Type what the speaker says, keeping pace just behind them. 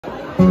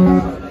Full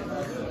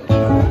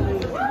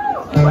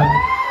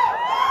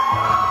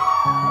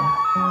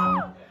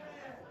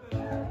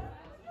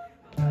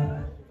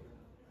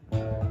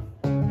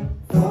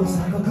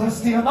cycle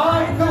custody of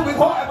mind, filled with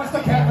what I was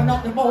to care for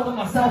nothing more than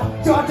myself.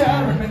 Do I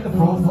dare admit the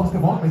fraud, lost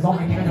of one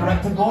on me, even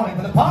directed warning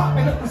for the part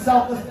me that was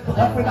selfless, but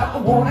left without a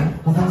warning?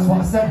 Well, that's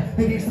what I said,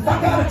 maybe it's the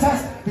fact out of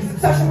test. This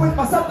obsession with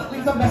myself that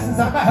leaves a mess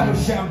inside my head. Oh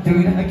shit, I'm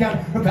doing it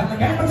again,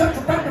 rebelling and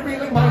potential friend,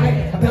 revealing my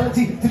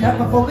ability to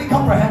never fully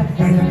comprehend.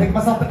 Anything think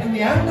myself, but in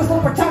the end, there's no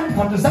pretend.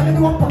 Condescending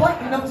to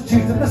unpolite enough to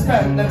choose to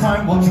spend their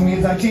time watching me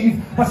as I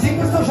achieve my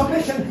secret social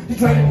mission to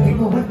trade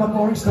people with my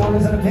boring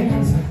stories and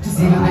opinions. To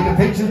see the bigger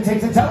picture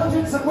takes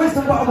intelligence and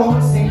wisdom, but I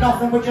won't see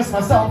nothing with just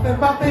myself in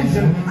my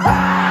vision.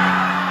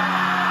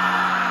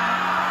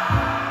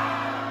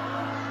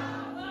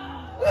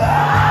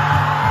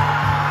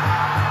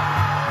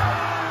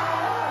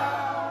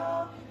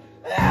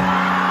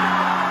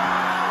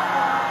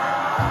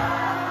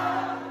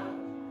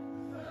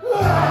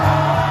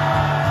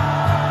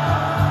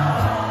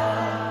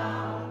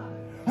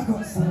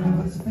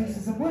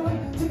 Faces are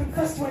willing to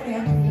confess to any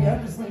empathy,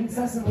 endlessly,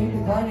 incessantly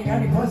declining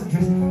any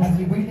pleasantries.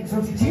 Every week it's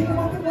rosy teeth, I'm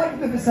open like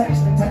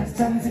vivisection, intense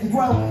tendency to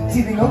dwell,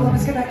 seething over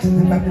misconnections,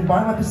 infected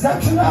by my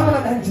perception. I'm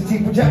an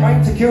entity, project my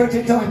insecurity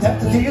until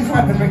intensity is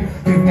weaponry.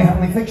 Reading a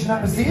heavenly fiction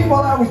I perceived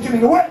while I was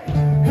dreaming away.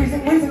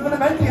 Freezing, wheezing for the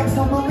mentally, I'm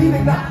still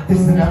believing that this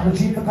is an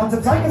analogy for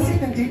concepts I can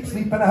see in deep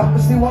sleep, and I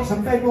helplessly watch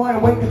them fade while I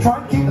awake to try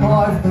and keep them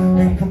alive.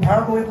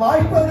 Incomparable in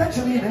life, but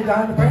eventually they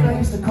die. The brain I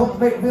used to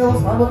cultivate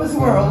reveals my lovers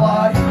were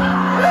alive.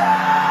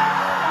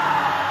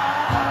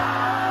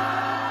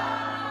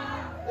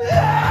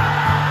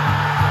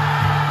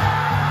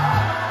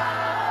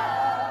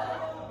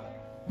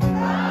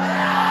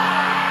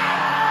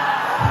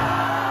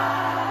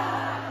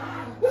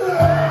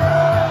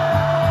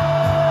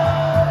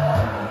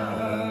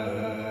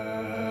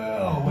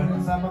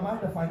 My mind,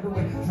 I find a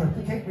way to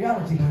replicate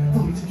reality,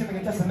 fully to trimming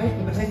and decimate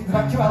limitations of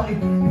actuality.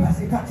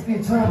 Capacity practically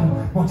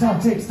eternal,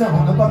 mortality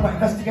external. No bug might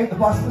investigate the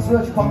blasphemous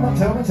verge upon my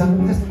tone, eternal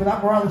resistant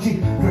without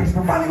morality. Grace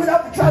profoundly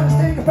without the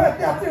travesty, compared to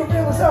the absolute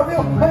real as I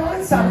real. My own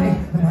insanity,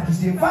 the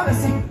majesty of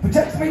fantasy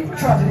protects me from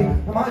tragedy.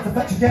 My mind's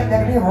affection, yet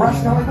negative of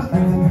rationality, but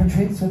everything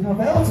penetrates with no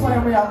veil to my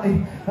own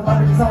reality. The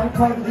life designed,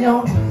 privately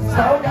owned,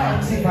 star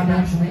galaxy.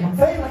 Financially I'm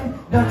failing,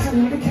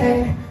 naturally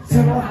decaying.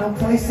 Soon I'll have no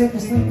place safe to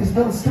sleep, this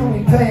bill is still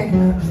me paying.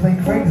 Just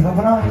laying crazy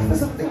open eyes for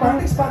something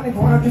mind expanding.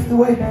 For when I drift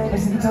away, I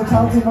see the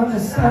totality of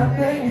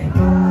understanding.